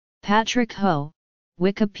Patrick Ho,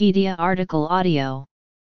 Wikipedia article audio.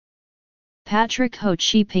 Patrick Ho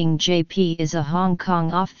Chiping JP is a Hong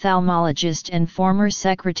Kong ophthalmologist and former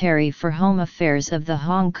Secretary for Home Affairs of the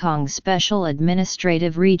Hong Kong Special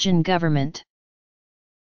Administrative Region Government.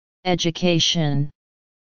 Education,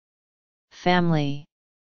 Family,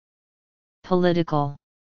 Political,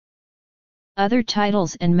 Other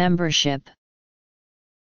titles and membership.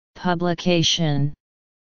 Publication.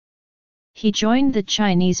 He joined the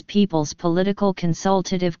Chinese People's Political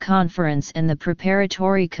Consultative Conference and the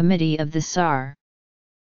Preparatory Committee of the SAR.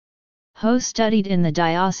 Ho studied in the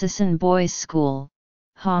Diocesan Boys' School,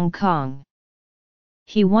 Hong Kong.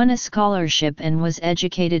 He won a scholarship and was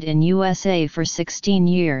educated in USA for 16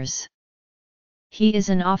 years. He is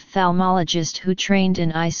an ophthalmologist who trained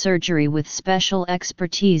in eye surgery with special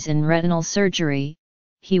expertise in retinal surgery.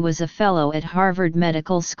 He was a fellow at Harvard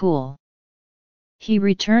Medical School. He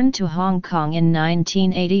returned to Hong Kong in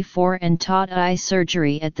 1984 and taught eye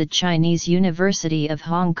surgery at the Chinese University of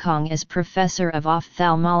Hong Kong as professor of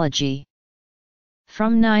ophthalmology.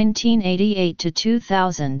 From 1988 to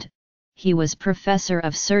 2000, he was professor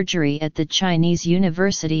of surgery at the Chinese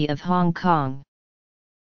University of Hong Kong.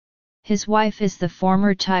 His wife is the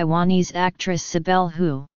former Taiwanese actress Sibel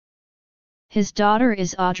Hu. His daughter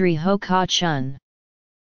is Audrey Ho Ka-chun.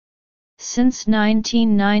 Since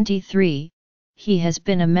 1993, he has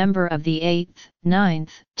been a member of the 8th,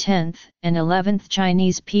 9th, 10th, and 11th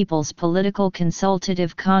Chinese People's Political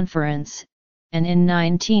Consultative Conference, and in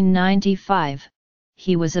 1995,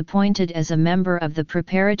 he was appointed as a member of the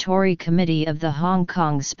Preparatory Committee of the Hong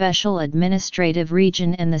Kong Special Administrative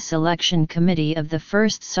Region and the Selection Committee of the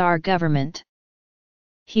First SAR government.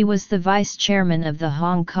 He was the vice chairman of the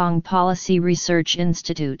Hong Kong Policy Research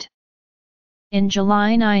Institute. In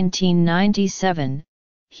July 1997,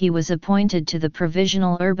 he was appointed to the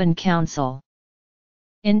Provisional Urban Council.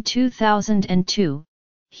 In 2002,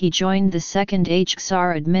 he joined the second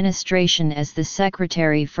HSAR administration as the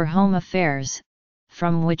Secretary for Home Affairs,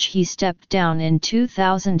 from which he stepped down in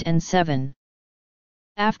 2007.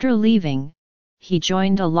 After leaving, he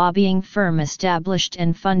joined a lobbying firm established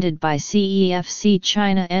and funded by CEFC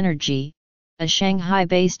China Energy, a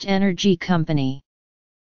Shanghai-based energy company.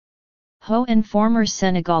 Ho and former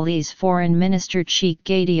Senegalese Foreign Minister Cheikh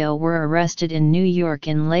Gadio were arrested in New York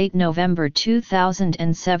in late November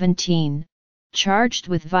 2017, charged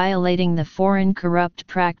with violating the Foreign Corrupt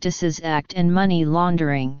Practices Act and money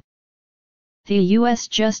laundering. The U.S.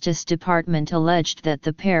 Justice Department alleged that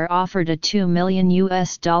the pair offered a $2 million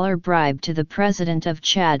bribe to the President of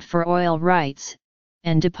Chad for oil rights,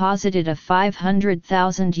 and deposited a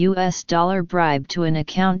 $500,000 bribe to an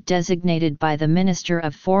account designated by the Minister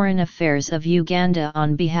of Foreign Affairs of Uganda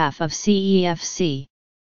on behalf of CEFC.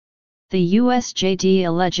 The USJD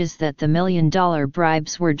alleges that the $1 million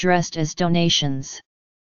bribes were dressed as donations.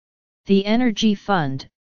 The Energy Fund,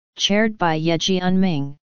 chaired by Ye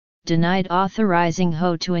Jianming, denied authorizing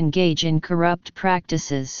Ho to engage in corrupt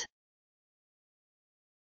practices.